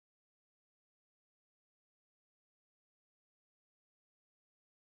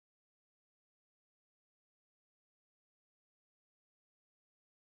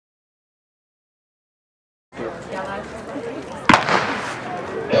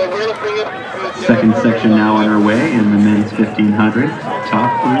Second section now underway in the men's 1500. Top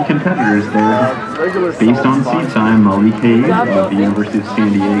three competitors there. Based on seed time, Malik Hayes of the University of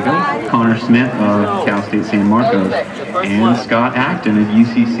San Diego, Connor Smith of Cal State San Marcos, and Scott Acton of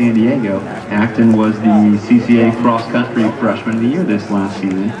UC San Diego. Acton was the CCA Cross Country Freshman of the Year this last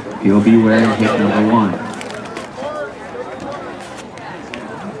season. He'll be wearing hit number 1.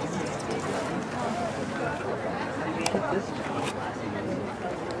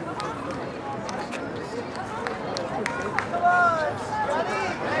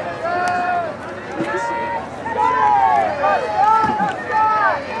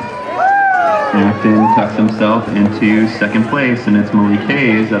 Acton tucks himself into second place, and it's Malik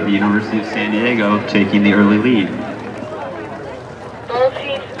Hayes of the University of San Diego taking the early lead. Both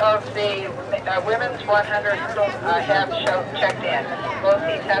heats of the women's 100 hurdles have checked in. Both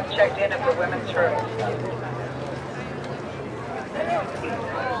heats have checked in of the women's hurdles.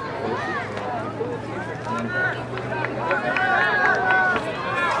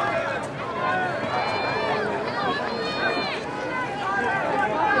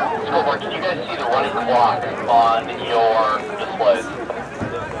 Can you guys see the running clock on your displays?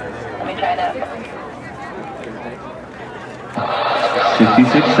 Let me try that.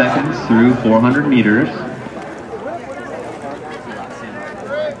 56 seconds through 400 meters.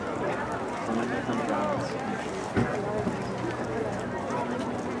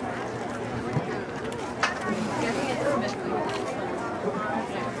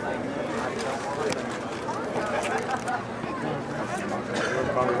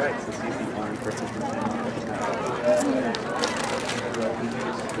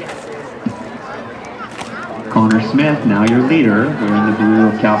 Connor Smith, now your leader, wearing the blue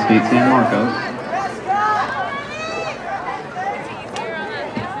of Cal State San Marcos.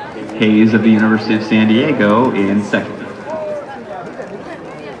 Hayes of the University of San Diego in second.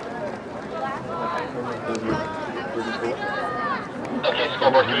 Okay,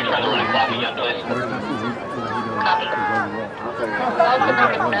 scoreboard, can you try the running clock again, please?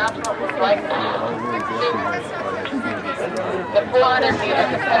 The 400 meter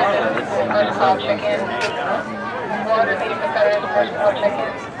competitors, first call check-in. 400 meter competitors, first call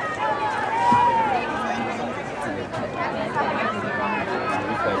check-in.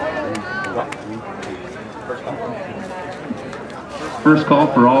 First call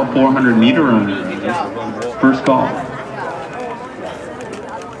for all 400 meter runners. First call.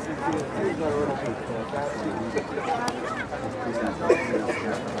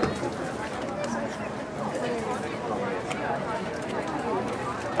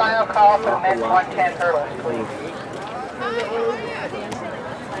 Final call for the men's 110 hurdles, please.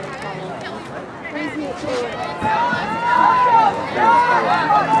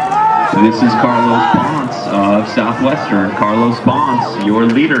 This is Carlos Ponce of Southwestern. Carlos Ponce, your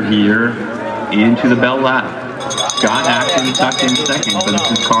leader here into the bell lap. Scott Acton tucked in second, but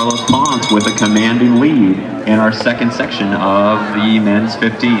this is Carlos Ponce with a commanding lead in our second section of the men's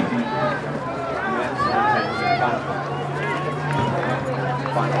 15.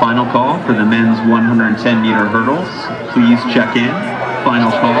 Final call for the men's 110 meter hurdles. Please check in.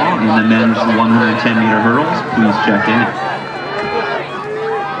 Final call in the men's 110 meter hurdles. Please check in.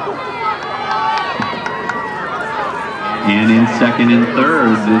 And in second and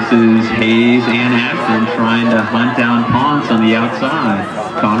third, this is Hayes and Acton trying to hunt down Ponce on the outside.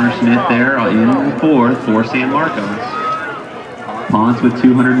 Connor Smith there in fourth for San Marcos. Ponce with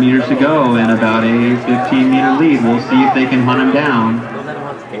 200 meters to go and about a 15-meter lead. We'll see if they can hunt him down.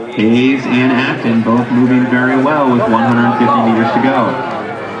 Hayes and Acton both moving very well with 150 meters to go.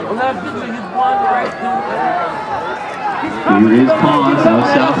 Here is Ponce of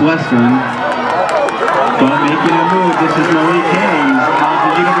Southwestern. But making a move, this is Malik Hayes of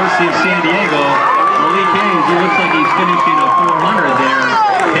the University of San Diego. Malik Hayes, he looks like he's finishing a 400 there.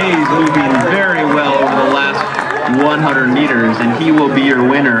 Hayes moving very well over the last 100 meters, and he will be your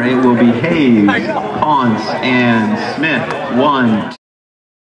winner. It will be Hayes, Ponce, and Smith. 1,